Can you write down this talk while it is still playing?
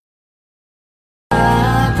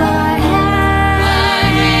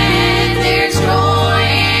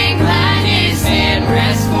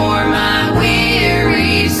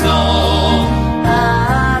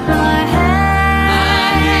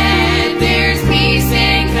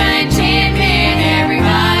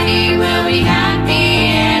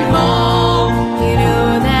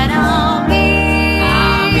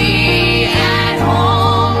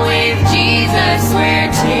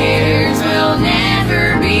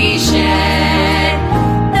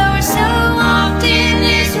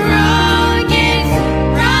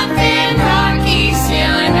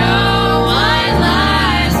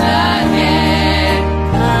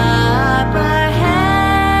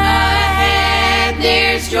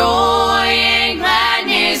there's joy and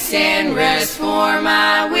gladness and rest for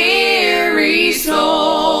my weary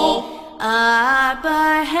soul. Up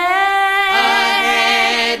ahead,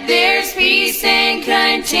 there's peace and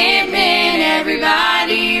contentment.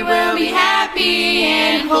 Everybody will be happy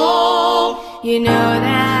and whole. You know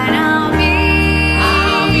that I'll be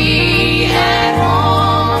at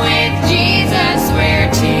home with Jesus,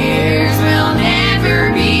 where tears will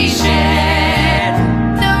never be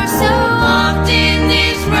shed. Though so often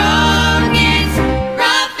this road gets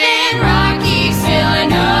rough and rocky, still I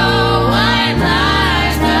know what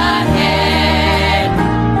lies ahead.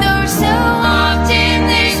 Though so often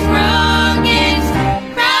this road gets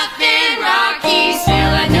rough and rocky,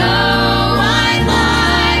 still I know what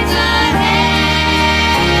lies ahead.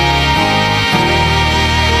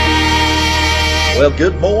 Well,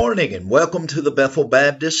 good morning and welcome to the Bethel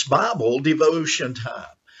Baptist Bible Devotion Time.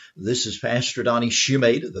 This is Pastor Donnie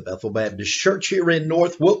Shoemate of the Bethel Baptist Church here in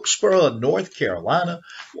North Wilkesboro, North Carolina. I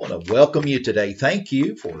want to welcome you today. Thank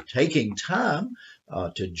you for taking time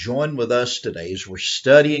to join with us today as we're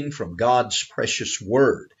studying from God's precious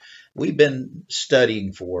Word. We've been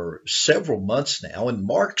studying for several months now in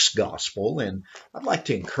Mark's Gospel, and I'd like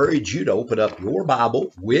to encourage you to open up your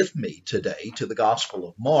Bible with me today to the Gospel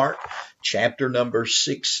of Mark, chapter number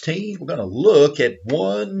 16. We're going to look at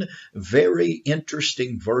one very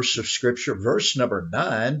interesting verse of Scripture, verse number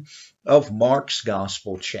 9 of Mark's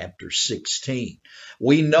Gospel, chapter 16.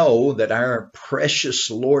 We know that our precious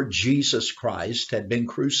Lord Jesus Christ had been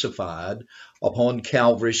crucified upon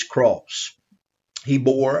Calvary's cross. He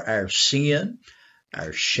bore our sin,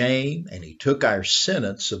 our shame, and he took our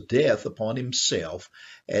sentence of death upon himself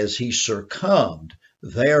as he succumbed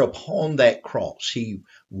there upon that cross. He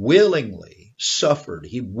willingly suffered.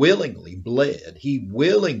 He willingly bled. He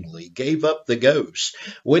willingly gave up the ghost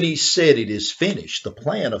when he said, "It is finished," the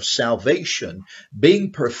plan of salvation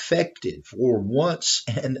being perfected for once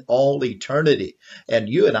and all eternity. And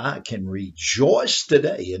you and I can rejoice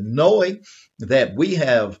today in knowing that we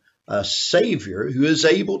have a Savior who is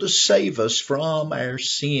able to save us from our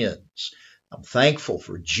sins. I'm thankful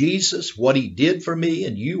for Jesus, what he did for me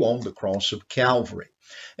and you on the cross of Calvary.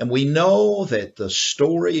 And we know that the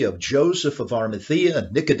story of Joseph of Arimathea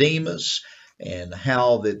and Nicodemus and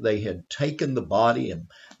how that they had taken the body, and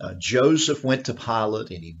Joseph went to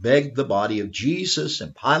Pilate and he begged the body of Jesus,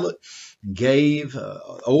 and Pilate gave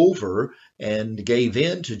over and gave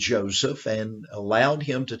in to Joseph and allowed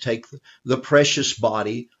him to take the precious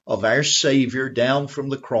body of our Savior down from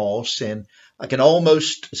the cross. And I can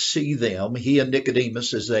almost see them, he and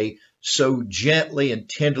Nicodemus, as they so gently and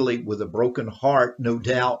tenderly, with a broken heart, no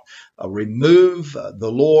doubt, remove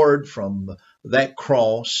the Lord from that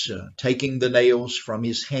cross, taking the nails from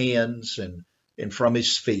his hands and from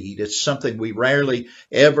his feet. It's something we rarely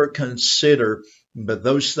ever consider, but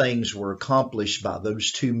those things were accomplished by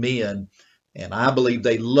those two men. And I believe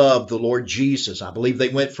they loved the Lord Jesus. I believe they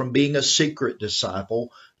went from being a secret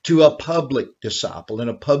disciple to a public disciple and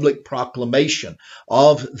a public proclamation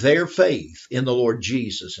of their faith in the Lord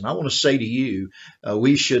Jesus. And I want to say to you,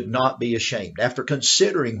 we should not be ashamed. After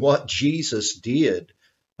considering what Jesus did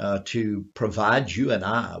to provide you and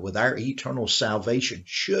I with our eternal salvation,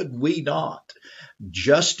 should we not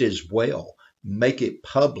just as well make it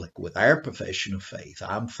public with our profession of faith?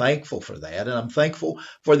 I'm thankful for that, and I'm thankful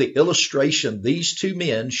for the illustration these two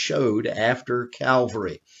men showed after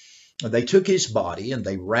Calvary. They took his body and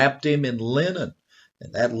they wrapped him in linen,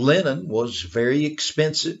 and that linen was very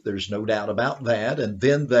expensive. There's no doubt about that. And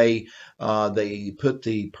then they put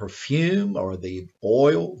the perfume or the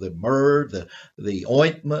oil, the myrrh, the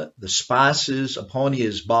ointment, the spices upon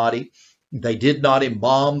his body. They did not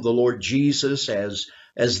embalm the Lord Jesus as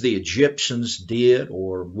the Egyptians did,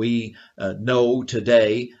 or we know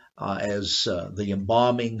today as the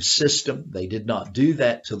embalming system. They did not do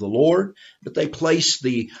that to the Lord, but they placed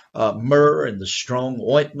the myrrh and the strong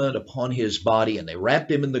ointment upon his body, and they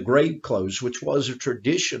wrapped him in the grave clothes, which was a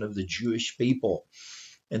tradition of the Jewish people.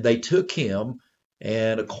 And they took him,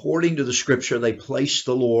 and according to the Scripture, they placed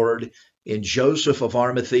the Lord in Joseph of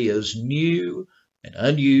Arimathea's new an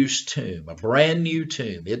unused tomb, a brand new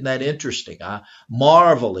tomb. Isn't that interesting? I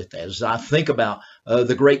marvel at that as I think about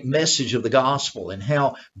the great message of the gospel and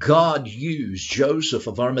how God used Joseph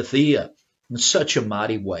of Arimathea in such a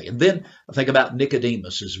mighty way. And then I think about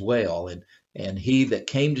Nicodemus as well, and he that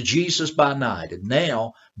came to Jesus by night. And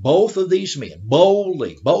now both of these men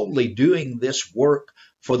boldly doing this work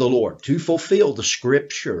for the Lord to fulfill the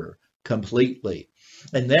Scripture completely.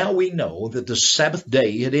 And now we know that the Sabbath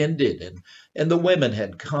day had ended, and the women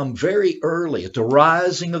had come very early at the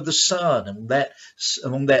rising of the sun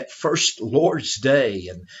on that first Lord's day,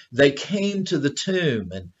 and they came to the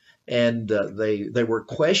tomb, and they were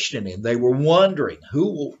questioning. They were wondering who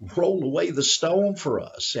will roll away the stone for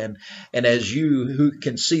us. And as you who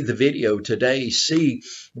can see the video today see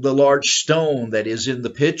the large stone that is in the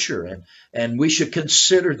picture, and we should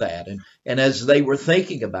consider that. And as they were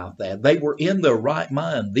thinking about that, they were in their right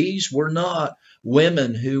mind. These were not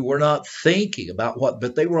women who were not thinking about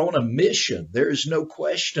but they were on a mission. There is no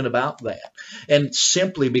question about that. And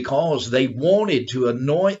simply because they wanted to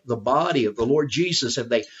anoint the body of the Lord Jesus,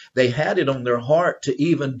 and they had it on their heart to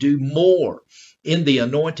even do more in the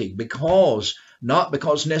anointing, not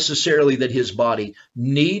because necessarily that his body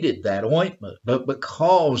needed that ointment, but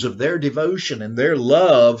because of their devotion and their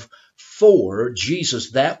love for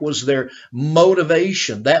Jesus. That was their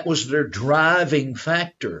motivation. That was their driving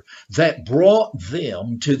factor that brought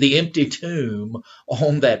them to the empty tomb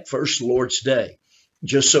on that first Lord's Day.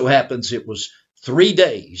 Just so happens it was 3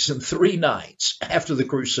 days and 3 nights after the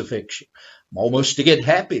crucifixion. I'm almost to get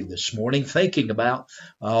happy this morning thinking about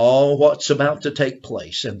what's about to take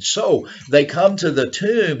place. And so they come to the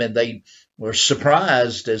tomb, and they were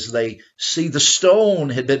surprised as they see the stone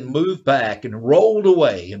had been moved back and rolled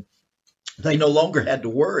away. And they no longer had to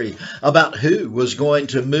worry about who was going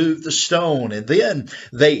to move the stone. And then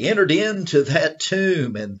they entered into that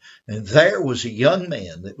tomb, and there was a young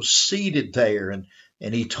man that was seated there,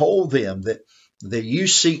 and he told them that you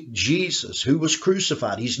seek Jesus who was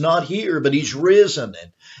crucified. He's not here, but he's risen.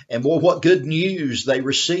 And boy, what good news they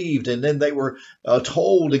received. And then they were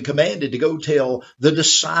told and commanded to go tell the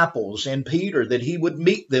disciples and Peter that he would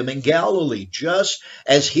meet them in Galilee, just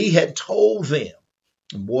as he had told them.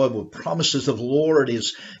 And boy, the promises of the Lord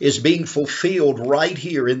is being fulfilled right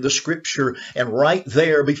here in the scripture and right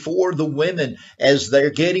there before the women as they're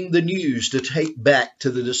getting the news to take back to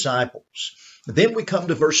the disciples. Then we come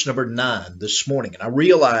to verse number 9 this morning, and I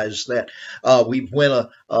realize that we went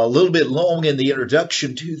a little bit long in the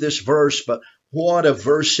introduction to this verse, but what a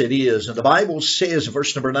verse it is. And the Bible says in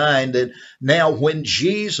verse number 9 that now when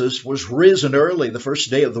Jesus was risen early the first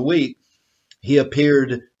day of the week, he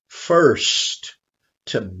appeared first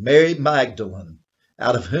to Mary Magdalene,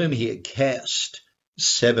 out of whom he had cast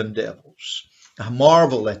 7 devils. I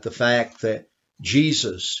marvel at the fact that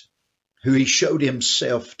Jesus, who he showed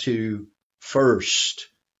himself to first,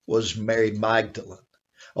 was Mary Magdalene,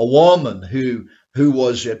 a woman who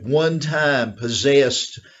was at one time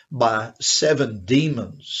possessed by 7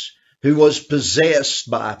 demons, who was possessed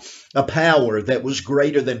by a power that was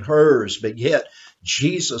greater than hers, but yet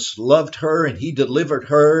Jesus loved her and he delivered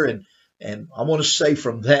her. And I want to say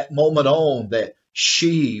from that moment on that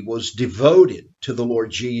she was devoted to the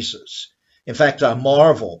Lord Jesus. In fact, I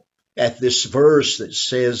marvel at this verse that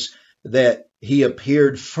says that he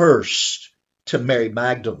appeared first to Mary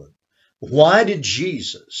Magdalene. Why did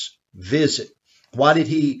Jesus visit? Why did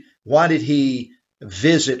he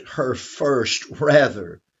visit her first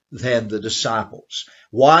rather than the disciples?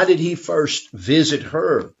 Why did he first visit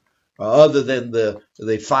her other than the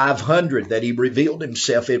 500 that he revealed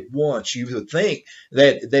himself at once? You would think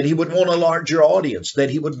that he would want a larger audience,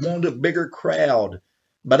 that he would want a bigger crowd.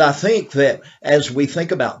 But I think that as we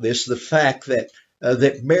think about this, the fact that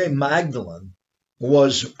Mary Magdalene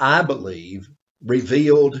was, I believe,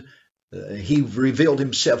 revealed, he revealed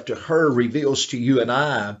himself to her, reveals to you and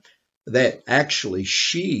I that actually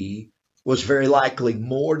she was very likely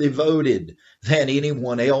more devoted than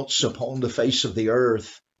anyone else upon the face of the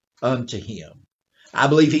earth unto him. I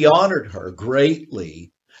believe he honored her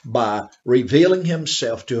greatly by revealing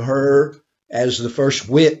himself to her as the first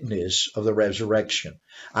witness of the resurrection.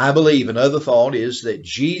 I believe another thought is that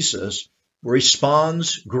Jesus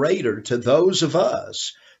responds greater to those of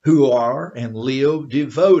us who are and live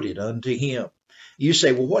devoted unto him. You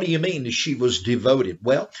say, well, what do you mean that she was devoted?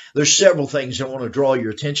 Well, there's several things I want to draw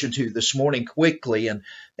your attention to this morning quickly, and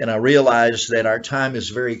I realize that our time is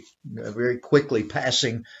very, very quickly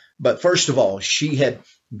passing. But first of all, she had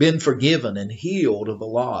been forgiven and healed of a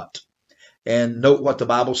lot. And note what the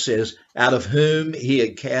Bible says, out of whom he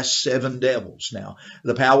had cast 7 devils. Now,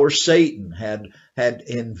 the power of Satan had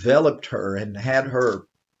enveloped her and had her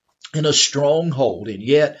in a stronghold, and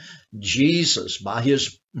yet Jesus, by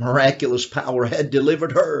his miraculous power, had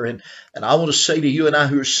delivered her. And I want to say to you and I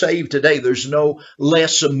who are saved today, there's no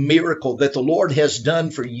less a miracle that the Lord has done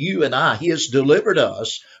for you and I. He has delivered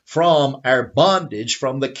us from our bondage,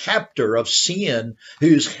 from the captor of sin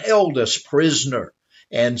who's held us prisoner.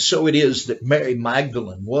 And so it is that Mary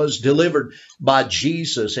Magdalene was delivered by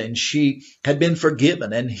Jesus, and she had been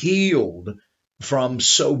forgiven and healed from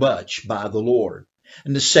so much by the Lord.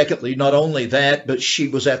 And secondly, not only that, but she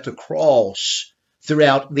was at the cross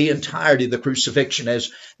throughout the entirety of the crucifixion.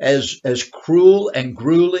 As cruel and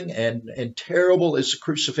grueling and terrible as the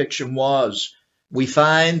crucifixion was, we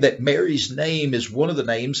find that Mary's name is one of the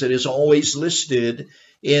names that is always listed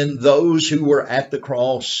in those who were at the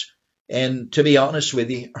cross. And to be honest with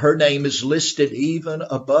you, her name is listed even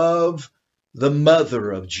above the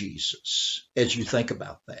mother of Jesus, as you think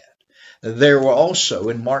about that. There were also,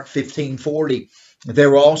 in Mark 15:40,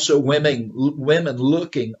 there were also women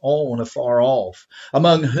looking on afar off,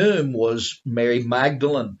 among whom was Mary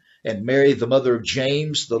Magdalene and Mary, the mother of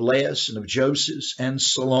James the Less and of Joseph, and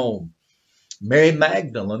Salome. Mary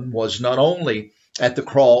Magdalene was not only at the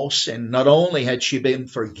cross, and not only had she been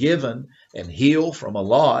forgiven and healed from a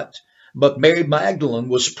lot, but Mary Magdalene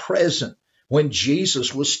was present when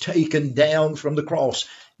Jesus was taken down from the cross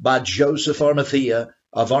by Joseph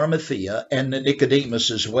of Arimathea and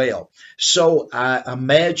Nicodemus as well. So I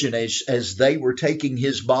imagine as they were taking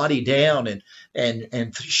his body down,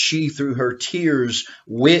 and she through her tears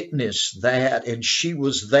witnessed that, and she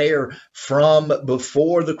was there from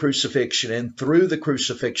before the crucifixion and through the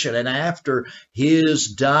crucifixion and after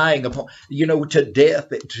his dying upon, to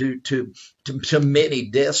death. To many,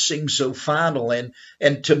 death seems so final,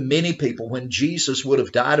 and to many people, when Jesus would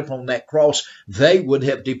have died upon that cross, they would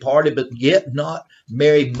have departed, but yet not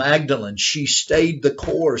Mary Magdalene. She stayed the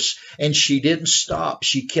course, and she didn't stop.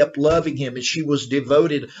 She kept loving him, and she was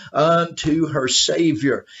devoted unto her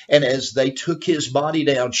Savior. And as they took his body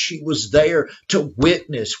down, she was there to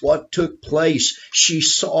witness what took place. She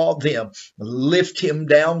saw them lift him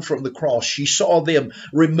down from the cross. She saw them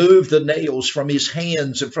remove the nails from his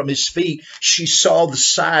hands and from his feet. She saw the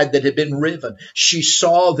side that had been riven. She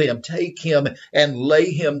saw them take him and lay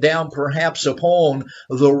him down perhaps upon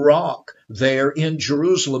the rock there in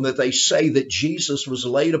Jerusalem that they say that Jesus was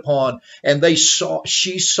laid upon. And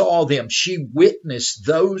she saw them. She witnessed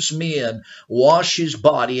those men wash his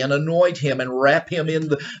body and anoint him and wrap him in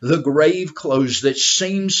the grave clothes that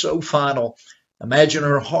seemed so final. Imagine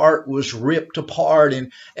her heart was ripped apart,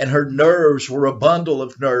 and her nerves were a bundle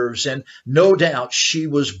of nerves, and no doubt she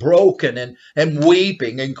was broken and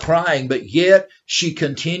weeping and crying, but yet she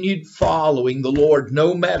continued following the Lord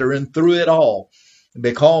no matter, and through it all.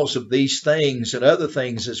 Because of these things and other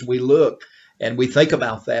things as we look and we think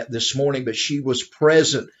about that this morning, but she was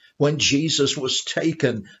present when Jesus was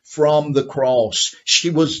taken from the cross.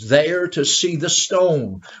 She was there to see the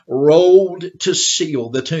stone rolled to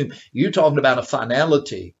seal the tomb. You're talking about a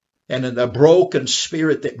finality and a broken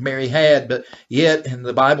spirit that Mary had, but yet, and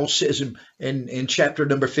the Bible says in chapter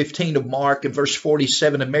number 15 of Mark, in verse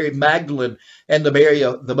 47, and Mary Magdalene and Mary,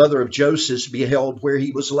 the mother of Joseph, beheld where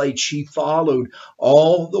he was laid. She followed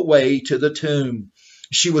all the way to the tomb.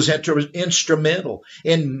 She was instrumental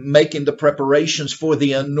in making the preparations for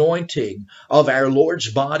the anointing of our Lord's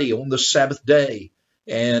body on the Sabbath day.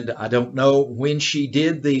 And I don't know when she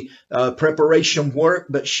did the preparation work,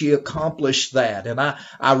 but she accomplished that. And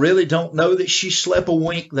I really don't know that she slept a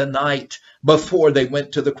wink the night before they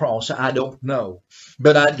went to the cross. I don't know.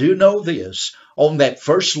 But I do know this. On that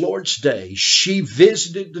first Lord's Day, she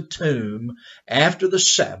visited the tomb after the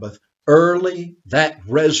Sabbath early that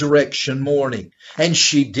resurrection morning, and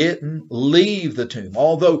she didn't leave the tomb.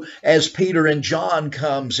 Although as Peter and John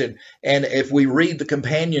comes, and if we read the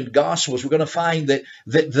companion gospels, we're going to find that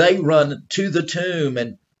they run to the tomb,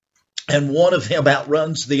 and one of them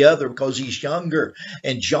outruns the other because he's younger,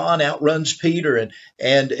 and John outruns Peter,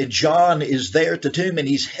 and John is there at the tomb, and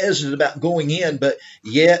he's hesitant about going in, but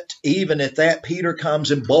yet even at that, Peter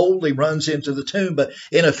comes and boldly runs into the tomb. But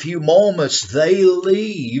in a few moments, they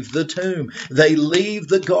leave the tomb. They leave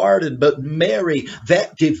the garden. But Mary,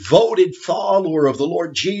 that devoted follower of the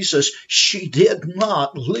Lord Jesus, she did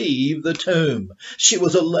not leave the tomb. She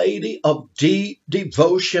was a lady of deep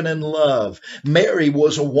devotion and love. Mary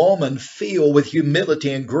was a woman filled with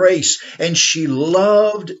humility and grace, and she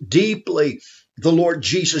loved deeply the Lord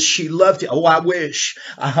Jesus. She loved him. Oh, I wish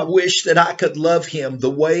that I could love him the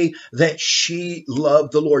way that she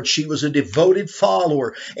loved the Lord. She was a devoted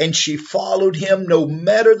follower, and she followed him no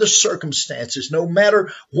matter the circumstances, no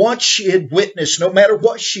matter what she had witnessed, no matter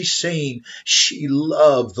what she's seen. She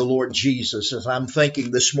loved the Lord Jesus. As I'm thinking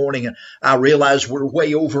this morning, and I realize we're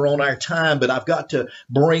way over on our time, but I've got to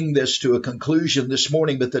bring this to a conclusion this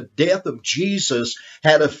morning. But the death of Jesus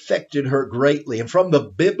had affected her greatly. And from the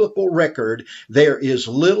biblical record, there is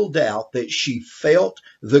little doubt that she felt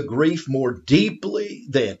the grief more deeply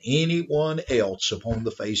than anyone else upon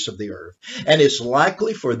the face of the earth. And it's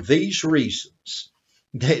likely for these reasons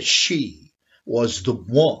that she was the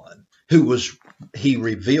one he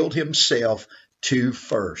revealed himself to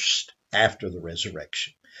first after the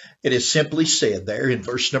resurrection. It is simply said there in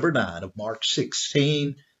verse number 9 of Mark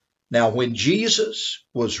 16, now when Jesus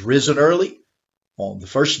was risen early on the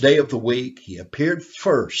first day of the week, he appeared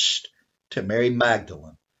first to Mary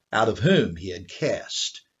Magdalene, out of whom he had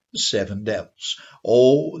cast 7 devils.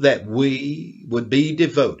 Oh, that we would be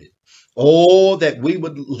devoted. Oh, that we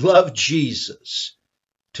would love Jesus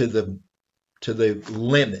to the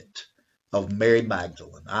limit of Mary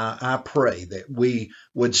Magdalene. I pray that we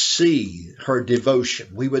would see her devotion.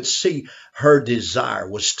 We would see her desire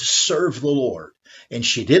was to serve the Lord. And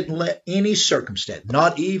she didn't let any circumstance,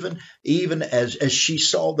 not even as she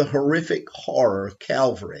saw the horrific horror of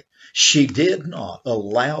Calvary, she did not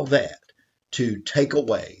allow that to take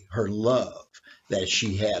away her love that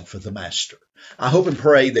she had for the Master. I hope and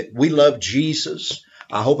pray that we love Jesus.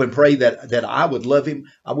 I hope and pray that I would love him.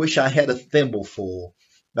 I wish I had a thimbleful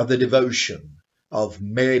of the devotion of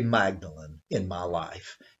Mary Magdalene in my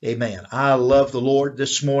life. Amen. I love the Lord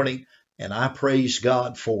this morning, and I praise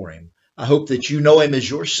God for him. I hope that you know him as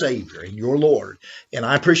your Savior and your Lord. And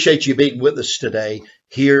I appreciate you being with us today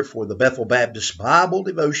here for the Bethel Baptist Bible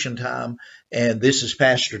Devotion Time. And this is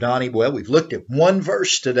Pastor Donnie. Well, we've looked at one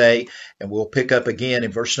verse today, and we'll pick up again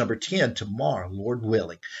in verse number 10 tomorrow, Lord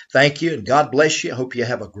willing. Thank you, and God bless you. I hope you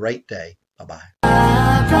have a great day. Bye-bye.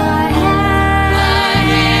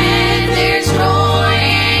 There's joy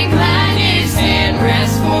and gladness and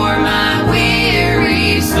rest for my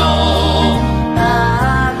weary soul.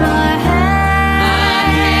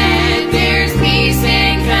 Ahead, there's peace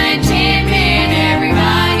and contentment.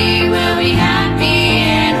 Everybody will be happy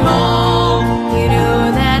and whole. You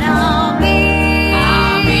know that I'll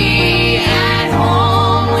be at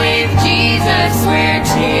home with Jesus, where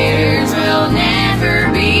tears will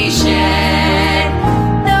never be shed.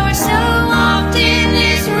 Though so often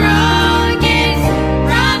this road gets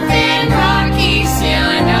rough and rocky, still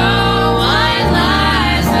I know what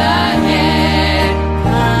lies ahead.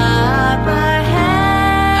 Up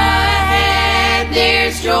ahead,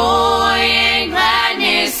 there's joy and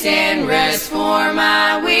gladness and rest for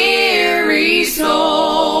my weary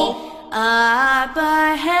soul. Up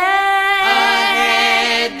ahead,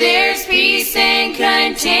 there's peace and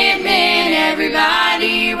contentment.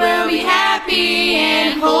 Everybody will be happy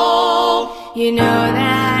and whole. You know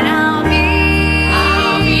that